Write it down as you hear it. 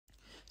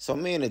So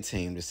me and the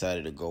team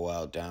decided to go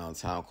out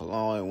downtown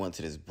Cologne and went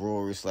to this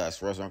brewery slash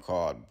restaurant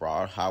called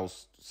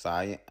Brauhaus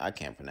Sion. I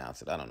can't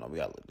pronounce it. I don't know. We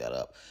gotta look that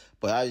up.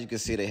 But as you can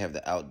see, they have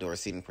the outdoor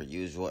seating per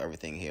usual.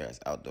 Everything here is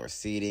outdoor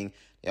seating.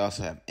 They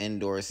also have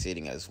indoor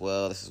seating as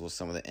well. This is what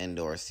some of the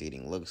indoor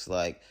seating looks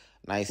like.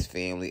 Nice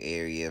family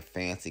area,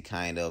 fancy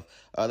kind of.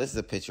 This is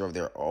a picture of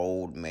their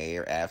old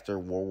mayor after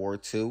World War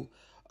II.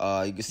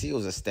 You can see it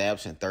was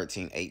established in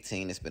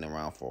 1318. It's been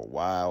around for a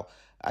while.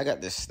 I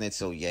got this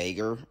schnitzel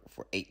Jaeger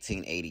for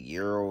 1880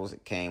 euros.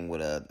 It came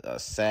with a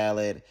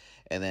salad,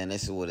 and then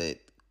this is what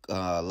it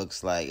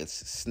looks like.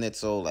 It's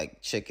schnitzel,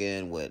 like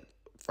chicken with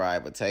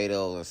fried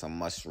potatoes and some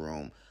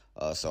mushroom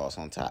sauce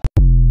on top.